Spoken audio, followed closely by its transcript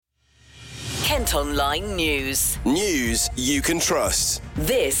Kent Online News. News you can trust.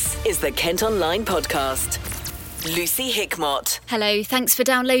 This is the Kent Online Podcast. Lucy Hickmott. Hello, thanks for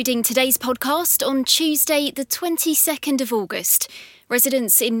downloading today's podcast on Tuesday, the 22nd of August.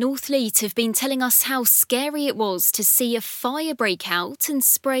 Residents in Northleet have been telling us how scary it was to see a fire break out and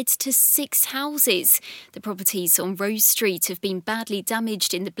spread to 6 houses. The properties on Rose Street have been badly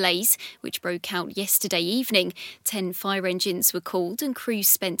damaged in the blaze, which broke out yesterday evening. 10 fire engines were called and crews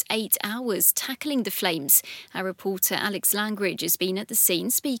spent 8 hours tackling the flames. Our reporter Alex Langridge has been at the scene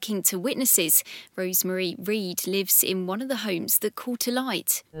speaking to witnesses. Rosemary Reid lives in one of the homes that caught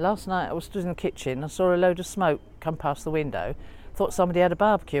alight. Last night I was stood in the kitchen. I saw a load of smoke come past the window. Thought somebody had a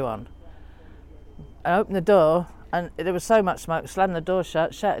barbecue on. I opened the door and there was so much smoke, slammed the door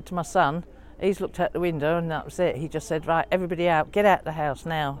shut, shouted to my son. He's looked out the window and that was it. He just said, right, everybody out, get out of the house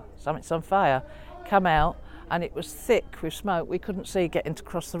now, something's on fire. Come out, and it was thick with smoke. We couldn't see getting to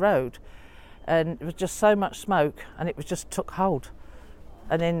cross the road. And it was just so much smoke and it was just took hold.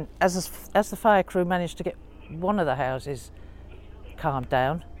 And then as the fire crew managed to get one of the houses calmed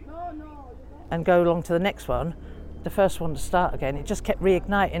down and go along to the next one, the first one to start again, it just kept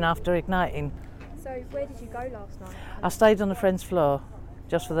reigniting after igniting. So where did you go last night? I stayed on a friend's floor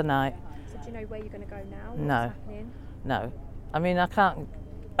just for the night. So do you know where you're going to go now? No. No. I mean, I can't,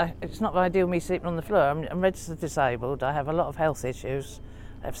 it's not ideal me sleeping on the floor. I'm registered disabled. I have a lot of health issues.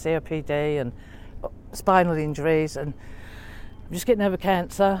 I have COPD and spinal injuries, and I'm just getting over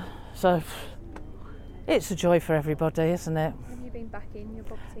cancer. So it's a joy for everybody, isn't it? Have you been back in your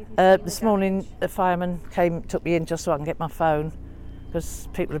property? This morning the fireman took me in just so I can get my phone, because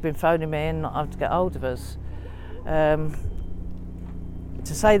people have been phoning me and not able to get hold of us. To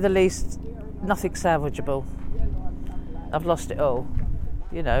say the least, nothing salvageable. I've lost it all,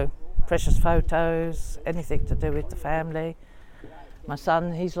 you know, precious photos, anything to do with the family. My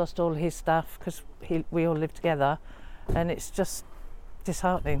son, he's lost all his stuff because we all live together, and it's just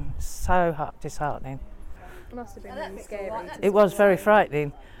disheartening, so disheartening. It must have been really scary. It was very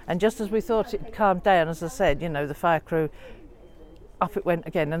frightening, and just as we thought it calmed down, as I said, you know, the fire crew, up it went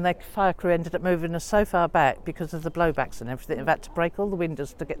again, and the fire crew ended up moving us so far back because of the blowbacks and everything. They've had to break all the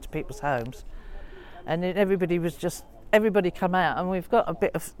windows to get to people's homes, and then everybody come out, and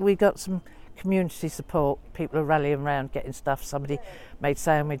we got some community support. People are rallying around getting stuff. Somebody made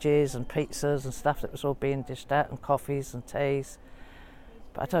sandwiches and pizzas and stuff that was all being dished out, and coffees and teas.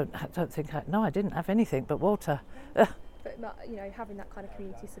 But I didn't have anything but water. But you know, having that kind of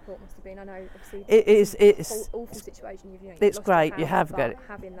community support must have been. I know, obviously, it's an awful situation. It's great. You have got it.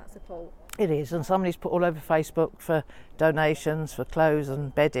 Having that support. It is, and somebody's put all over Facebook for donations for clothes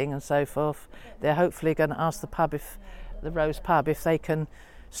and bedding and so forth. They're hopefully going to ask the Rose Pub if they can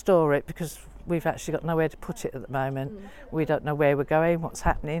store it, because we've actually got nowhere to put it at the moment. We don't know where we're going, what's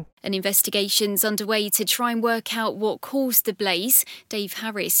happening. An investigation's underway to try and work out what caused the blaze. Dave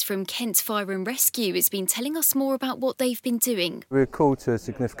Harris from Kent Fire and Rescue has been telling us more about what they've been doing. We were called to a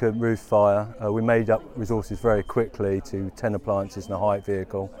significant roof fire. We made up resources very quickly to 10 appliances and a height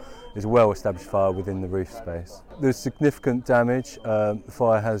vehicle. There's a well-established fire within the roof space. There's significant damage. The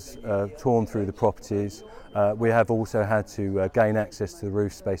fire has torn through the properties. We have also had to gain access to the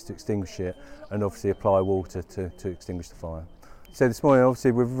roof space to extinguish it, and obviously apply water to extinguish the fire. So this morning,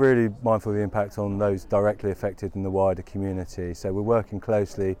 obviously, we're really mindful of the impact on those directly affected in the wider community. So we're working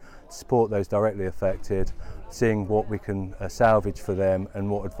closely to support those directly affected, seeing what we can salvage for them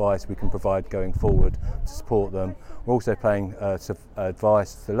and what advice we can provide going forward to support them. We're also paying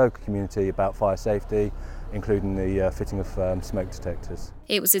advice to the local community about fire safety, including the fitting of smoke detectors.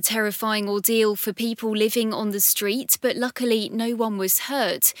 It was a terrifying ordeal for people living on the street, but luckily no one was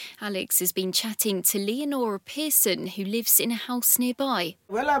hurt. Alex has been chatting to Leonora Pearson, who lives in a house nearby.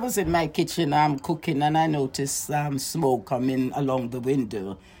 Well, I was in my kitchen cooking, and I noticed smoke coming along the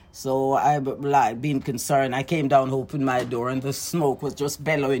window. So I, being concerned, I came down, opened my door, and the smoke was just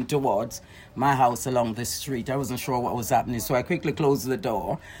bellowing towards my house along the street. I wasn't sure what was happening, so I quickly closed the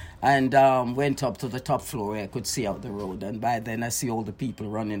door and went up to the top floor where I could see out the road. And by then I see all the people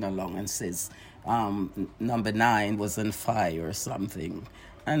running along, and says number 9 was on fire or something.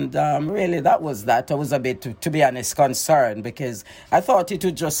 And really, that was that. I was a bit, to be honest, concerned, because I thought it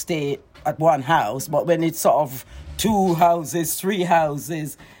would just stay at one house, but when it's sort of 2 houses, 3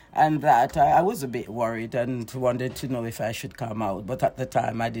 houses, and that, I was a bit worried and wanted to know if I should come out. But at the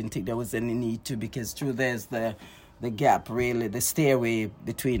time, I didn't think there was any need to, because there's the gap, really, the stairway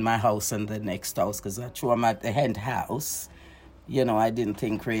between my house and the next house, because I'm at the end house. You know, I didn't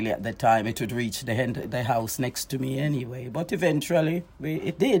think really at the time it would reach the house next to me anyway. But eventually,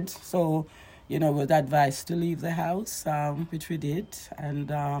 it did. So, was advised to leave the house, which we did. And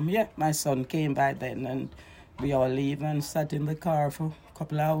my son came by then, and we all leave and sat in the car for a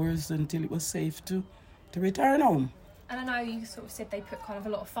couple hours until it was safe to return home. And I know you sort of said they put kind of a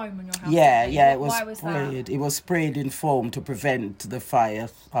lot of foam on your house. Yeah, it was Why was sprayed. that? It was sprayed in foam to prevent the fire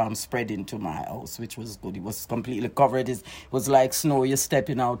spreading to my house, which was good. It was completely covered. It was like snow. You're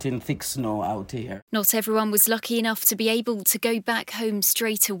stepping out in thick snow out here. Not everyone was lucky enough to be able to go back home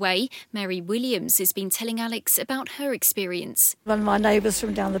straight away. Mary Williams has been telling Alex about her experience. One of my neighbours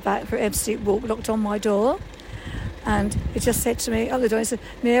from down the back for M Street Walk knocked on my door, and he just said to me, the door, he said,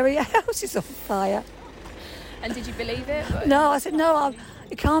 "Mary, your house is on fire." And did you believe it? No, I said, no,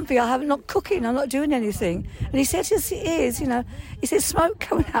 it can't be. I'm not cooking. I'm not doing anything. And he said, yes, it is. He said, smoke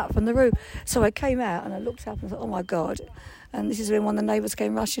coming out from the roof. So I came out and I looked up and thought, oh, my God. And this is when one of the neighbours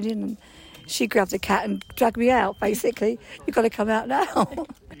came rushing in, and she grabbed the cat and dragged me out, basically. You've got to come out now.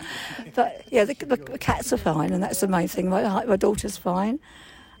 But, yeah, the cats are fine, and that's the main thing. My daughter's fine.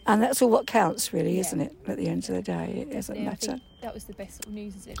 And that's all what counts, really, isn't it? At the end of the day, it doesn't matter. I think that was the best sort of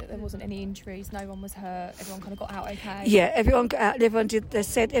news, isn't it? That there wasn't any injuries, no one was hurt, everyone kind of got out okay. Yeah, everyone got out. Everyone did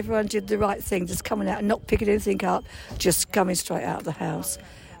the right thing, just coming out and not picking anything up, just coming straight out of the house,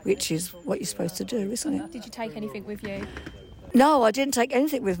 which is what you're supposed to do, isn't it? Did you take anything with you? No, I didn't take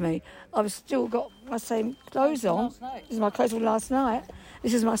anything with me. I've still got my same clothes on. This is my clothes from last night.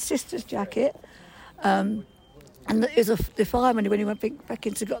 This is my sister's jacket. And it was the fireman, when he went back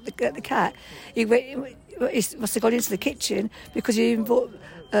in to get the cat, he must have gone into the kitchen because he even bought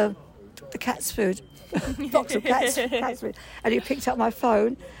the cat's food, box of cat's food. And he picked up my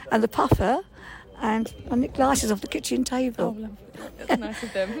phone and the puffer and I nicked glasses off the kitchen table. Oh, lovely. That was nice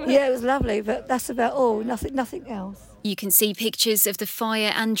of them. Yeah, it was lovely, but that's about all, nothing else. You can see pictures of the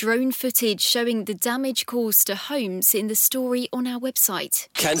fire and drone footage showing the damage caused to homes in the story on our website.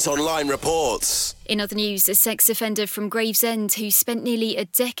 Kent Online reports. In other news, a sex offender from Gravesend who spent nearly a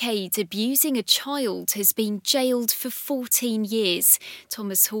decade abusing a child has been jailed for 14 years.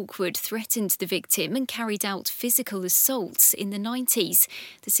 Thomas Hawkwood threatened the victim and carried out physical assaults in the 90s.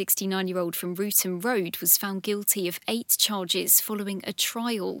 The 69-year-old from Rootham Road was found guilty of 8 charges following a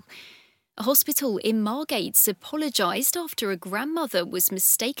trial. A hospital in Margate's apologised after a grandmother was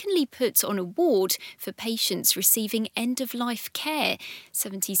mistakenly put on a ward for patients receiving end-of-life care.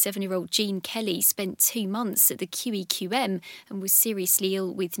 77-year-old Jean Kelly spent 2 months at the QEQM and was seriously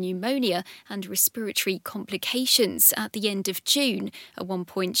ill with pneumonia and respiratory complications at the end of June. At one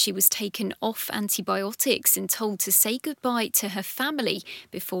point, she was taken off antibiotics and told to say goodbye to her family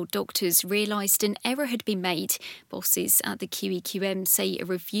before doctors realised an error had been made. Bosses at the QEQM say a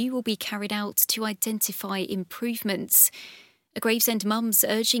review will be carried out to identify improvements. A Gravesend mum's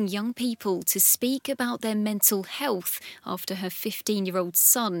urging young people to speak about their mental health after her 15-year-old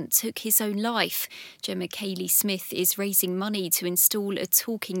son took his own life. Gemma Cayley-Smith is raising money to install a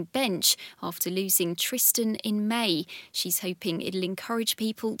talking bench after losing Tristan in May. She's hoping it'll encourage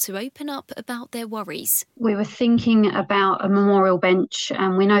people to open up about their worries. We were thinking about a memorial bench,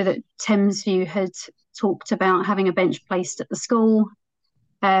 and we know that Thamesview had talked about having a bench placed at the school.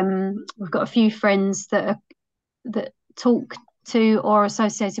 We've got a few friends that talk to or are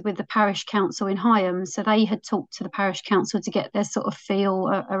associated with the parish council in Higham, so they had talked to the parish council to get their sort of feel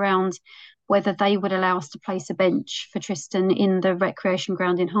around whether they would allow us to place a bench for Tristan in the recreation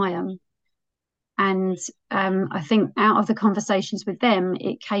ground in Higham. And I think out of the conversations with them,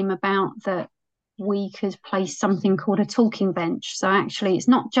 it came about that we could place something called a talking bench. So actually it's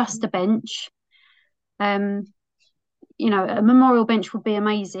not just a bench. A memorial bench would be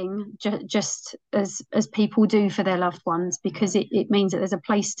amazing, just as people do for their loved ones, because it means that there's a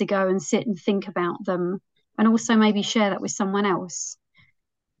place to go and sit and think about them, and also maybe share that with someone else.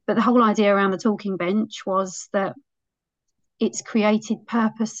 But the whole idea around the talking bench was that it's created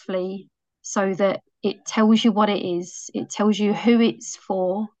purposefully so that it tells you what it is, it tells you who it's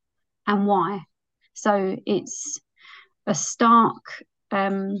for and why. So it's a stark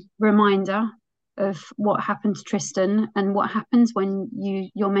reminder of what happened to Tristan and what happens when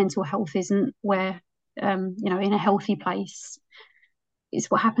your mental health isn't where in a healthy place.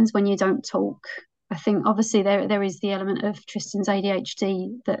 It's what happens when you don't talk. I think obviously there is the element of Tristan's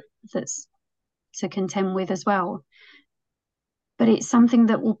ADHD that's to contend with as well, but it's something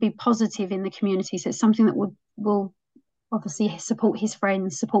that will be positive in the community. So it's something that will obviously support his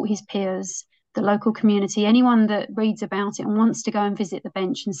friends, support his peers, the local community, anyone that reads about it and wants to go and visit the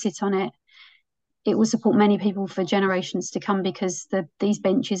bench and sit on it. It will support many people for generations to come, because these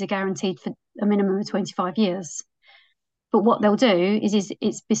benches are guaranteed for a minimum of 25 years. But what they'll do is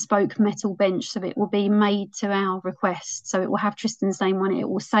it's bespoke metal bench, so it will be made to our request. So it will have Tristan's name on it. It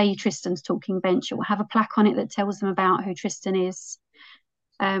will say Tristan's Talking Bench. It will have a plaque on it that tells them about who Tristan is,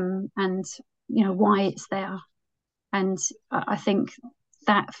 and why it's there. And I think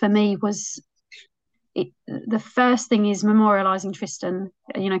that for me was the first thing is memorialising Tristan.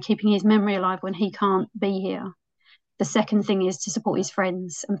 Keeping his memory alive when he can't be here. The second thing is to support his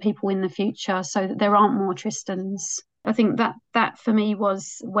friends and people in the future, so that there aren't more Tristans. I think that for me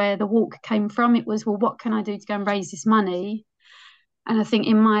was where the walk came from. It was, well, what can I do to go and raise this money? And I think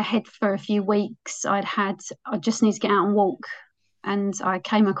in my head for a few weeks, I just need to get out and walk. And I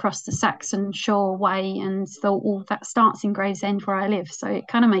came across the Saxon Shore Way and thought, well, that starts in Gravesend where I live. So it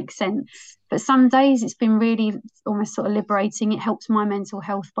kind of makes sense. But some days it's been really almost sort of liberating. It helps my mental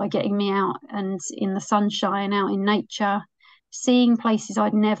health by getting me out and in the sunshine, out in nature, seeing places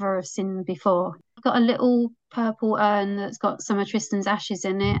I'd never have seen before. I've got a little purple urn that's got some of Tristan's ashes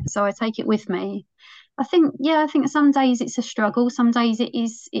in it, so I take it with me. I think some days it's a struggle. Some days it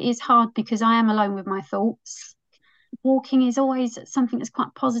is hard because I am alone with my thoughts. Walking is always something that's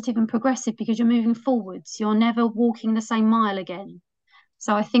quite positive and progressive because you're moving forwards. You're never walking the same mile again.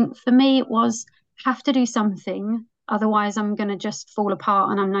 So I think for me it was have to do something, otherwise I'm going to just fall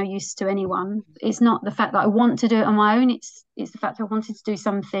apart and I'm no use to anyone. It's not the fact that I want to do it on my own. It's the fact that I wanted to do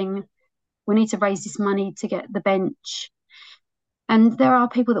something. We need to raise this money to get the bench. And there are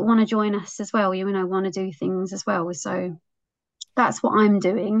people that want to join us as well, want to do things as well. So that's what I'm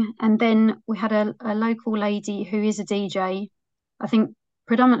doing. And then we had a local lady who is a DJ. I think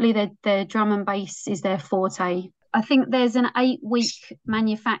predominantly their drum and bass is their forte. I think there's an 8-week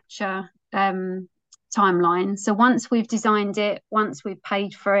manufacture timeline. So once we've designed it, once we've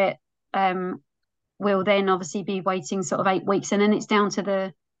paid for it, we'll then obviously be waiting sort of 8 weeks. And then it's down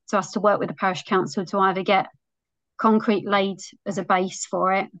to us to work with the parish council to either get concrete laid as a base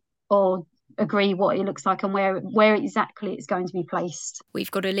for it or agree what it looks like and where exactly it's going to be placed.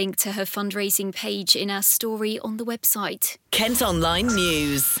 We've got a link to her fundraising page in our story on the website. Kent Online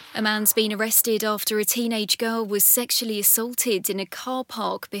News. A man's been arrested after a teenage girl was sexually assaulted in a car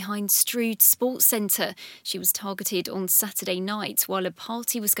park behind Strood Sports Centre. She was targeted on Saturday night while a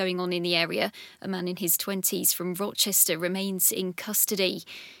party was going on in the area. A man in his 20s from Rochester remains in custody.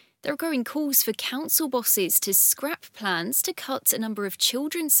 There are growing calls for council bosses to scrap plans to cut a number of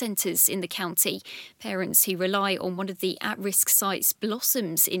children's centres in the county. Parents who rely on one of the at-risk sites,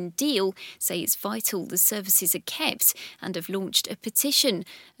 Blossoms in Deal, say it's vital the services are kept and have launched a petition.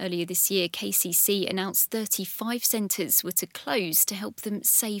 Earlier this year, KCC announced 35 centres were to close to help them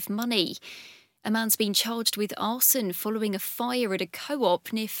save money. A man's been charged with arson following a fire at a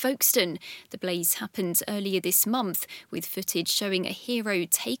co-op near Folkestone. The blaze happened earlier this month, with footage showing a Hero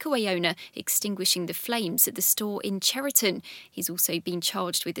takeaway owner extinguishing the flames at the store in Cheriton. He's also been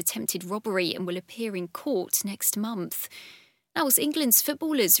charged with attempted robbery and will appear in court next month. Now, as England's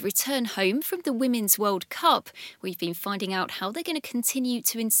footballers return home from the Women's World Cup, we've been finding out how they're going to continue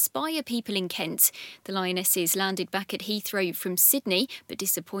to inspire people in Kent. The Lionesses landed back at Heathrow from Sydney, but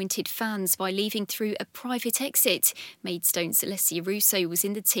disappointed fans by leaving through a private exit. Maidstone's Alessia Russo was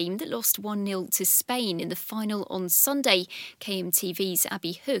in the team that lost 1-0 to Spain in the final on Sunday. KMTV's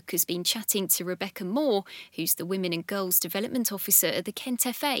Abby Hook has been chatting to Rebecca Moore, who's the Women and Girls Development Officer at the Kent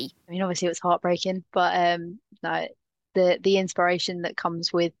FA. I mean, obviously it was heartbreaking, but no. The inspiration that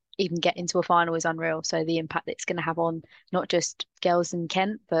comes with even getting to a final is unreal. So the impact it's going to have on not just girls in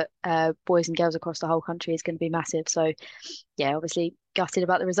Kent, but boys and girls across the whole country is going to be massive. So yeah, obviously gutted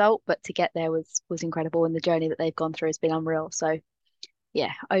about the result, but to get there was incredible, and the journey that they've gone through has been unreal. So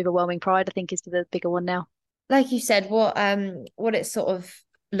yeah, overwhelming pride, I think, is the bigger one now. Like you said, what it sort of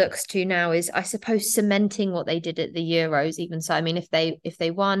looks to now is, I suppose, cementing what they did at the Euros. Even so, I mean, if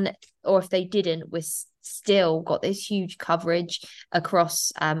they won or if they didn't, we're still got this huge coverage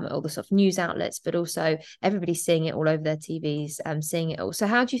across all the sort of news outlets, but also everybody's seeing it all over their TVs, seeing it all. So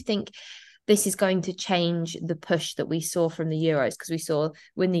how do you think this is going to change the push that we saw from the Euros? Because we saw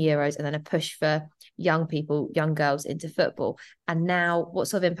win the Euros and then a push for young people, young girls into football. And now what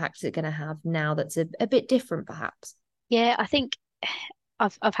sort of impact is it going to have now that's a bit different, perhaps? Yeah, I think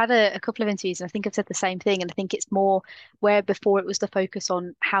I've had a couple of interviews and I think I've said the same thing, and I think it's more where before it was the focus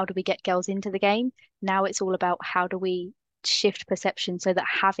on how do we get girls into the game. Now it's all about how do we shift perception so that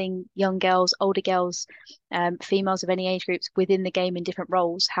having young girls, older girls, females of any age groups within the game in different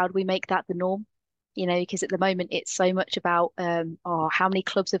roles, how do we make that the norm? You know, because at the moment it's so much about how many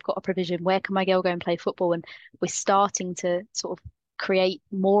clubs have got a provision, where can my girl go and play football? And we're starting to sort of create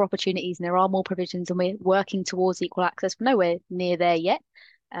more opportunities, and there are more provisions, and we're working towards equal access. We're nowhere near there yet,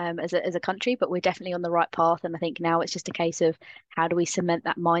 as a country, but we're definitely on the right path. And I think now it's just a case of how do we cement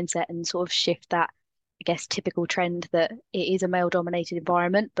that mindset and sort of shift that, I guess, typical trend that it is a male-dominated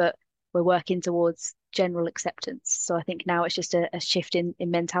environment, but we're working towards general acceptance. So I think now it's just a shift in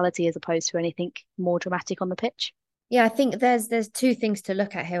mentality as opposed to anything more dramatic on the pitch. Yeah, I think there's two things to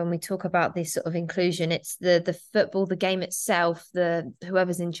look at here when we talk about this sort of inclusion. It's the football, the game itself, the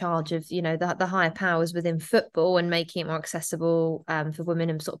whoever's in charge of, the higher powers within football and making it more accessible for women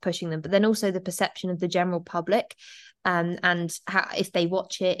and sort of pushing them. But then also the perception of the general public and how, if they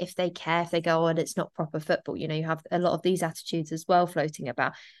watch it, if they care, if they go on, it's not proper football. You have a lot of these attitudes as well floating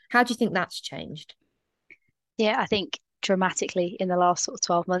about. How do you think that's changed? Yeah, I think dramatically in the last sort of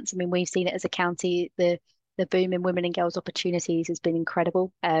 12 months. I mean, we've seen it as a county, the boom in women and girls opportunities has been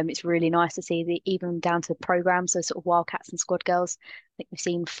incredible. It's really nice to see even down to programs, so sort of Wildcats and Squad Girls. I think we've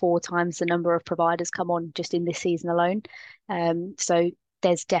seen 4 times the number of providers come on just in this season alone. So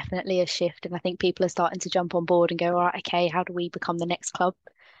there's definitely a shift, and I think people are starting to jump on board and go, all right, okay, how do we become the next club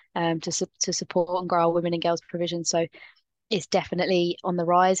to support and grow our women and girls provision? So it's definitely on the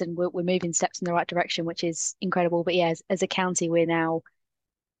rise, and we're moving steps in the right direction, which is incredible. But yeah, as a county, we're now,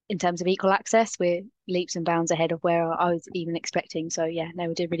 in terms of equal access, we're leaps and bounds ahead of where I was even expecting. So yeah, no,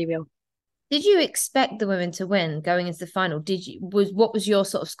 we did really well. Did you expect the women to win going into the final? What was your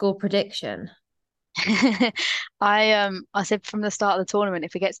sort of score prediction? I said from the start of the tournament,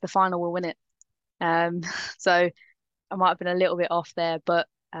 if we get to the final, we'll win it. So I might have been a little bit off there, but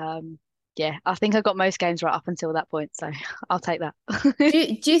yeah, I think I got most games right up until that point, so I'll take that.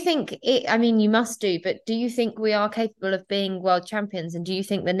 do you think it? I mean, you must do, but do you think we are capable of being world champions? And do you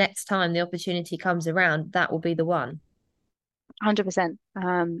think the next time the opportunity comes around, that will be the one? 100%.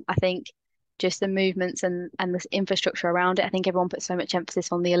 I think just the movements and the infrastructure around it. I think everyone puts so much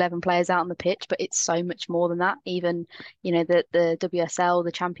emphasis on the 11 players out on the pitch, but it's so much more than that. Even, the WSL,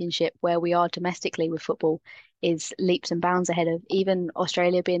 the championship, where we are domestically with football, is leaps and bounds ahead of even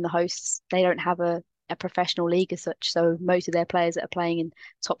Australia being the hosts. They don't have a professional league as such. So most of their players that are playing in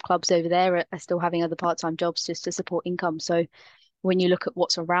top clubs over there are still having other part-time jobs just to support income. So when you look at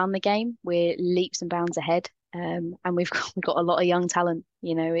what's around the game, we're leaps and bounds ahead. And we've got a lot of young talent.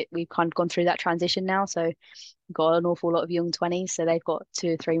 We've kind of gone through that transition now. So we've got an awful lot of young 20s. So they've got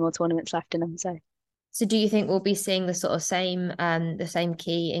 2 or 3 more tournaments left in them. So do you think we'll be seeing the sort of same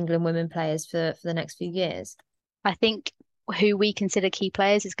key England women players for the next few years? I think who we consider key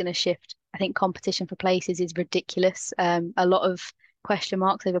players is going to shift. I think competition for places is ridiculous. A lot of question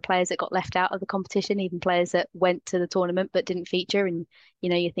marks over players that got left out of the competition, even players that went to the tournament but didn't feature. And,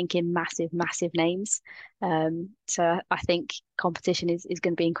 you're thinking massive, massive names. So I think competition is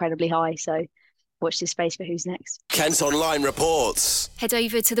going to be incredibly high. So watch this space for who's next. Kent Online reports. Head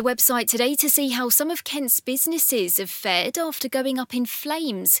over to the website today to see how some of Kent's businesses have fared after going up in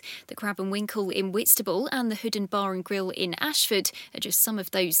flames. The Crab and Winkle in Whitstable and the Hood and Bar and Grill in Ashford are just some of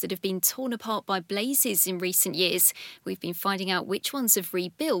those that have been torn apart by blazes in recent years. We've been finding out which ones have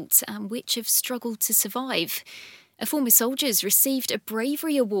rebuilt and which have struggled to survive. A former soldier's received a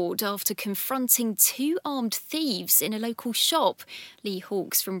bravery award after confronting 2 armed thieves in a local shop. Lee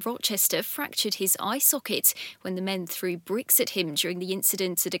Hawkes from Rochester fractured his eye socket when the men threw bricks at him during the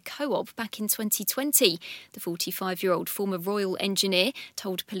incident at a co-op back in 2020. The 45-year-old former Royal Engineer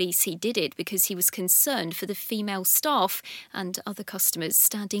told police he did it because he was concerned for the female staff and other customers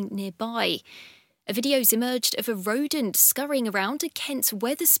standing nearby. A video's emerged of a rodent scurrying around at Kent's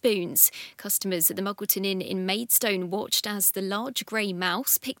Wetherspoons. Customers at the Muggleton Inn in Maidstone watched as the large grey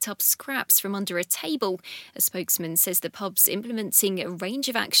mouse picked up scraps from under a table. A spokesman says the pub's implementing a range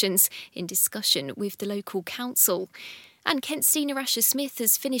of actions in discussion with the local council. And Kent's Stina Asher-Smith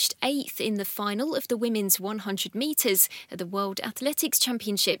has finished 8th in the final of the women's 100 metres at the World Athletics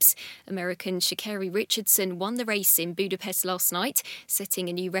Championships. American Sha'Carri Richardson won the race in Budapest last night, setting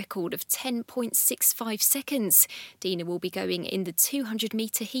a new record of 10.65 seconds. Dina will be going in the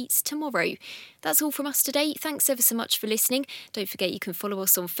 200-metre heats tomorrow. That's all from us today. Thanks ever so much for listening. Don't forget you can follow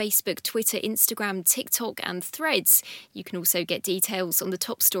us on Facebook, Twitter, Instagram, TikTok and Threads. You can also get details on the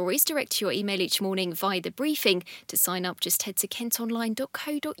top stories direct to your email each morning via the briefing. To sign up, just head to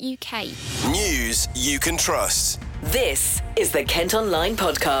kentonline.co.uk. News you can trust. This is the Kent Online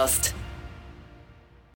Podcast.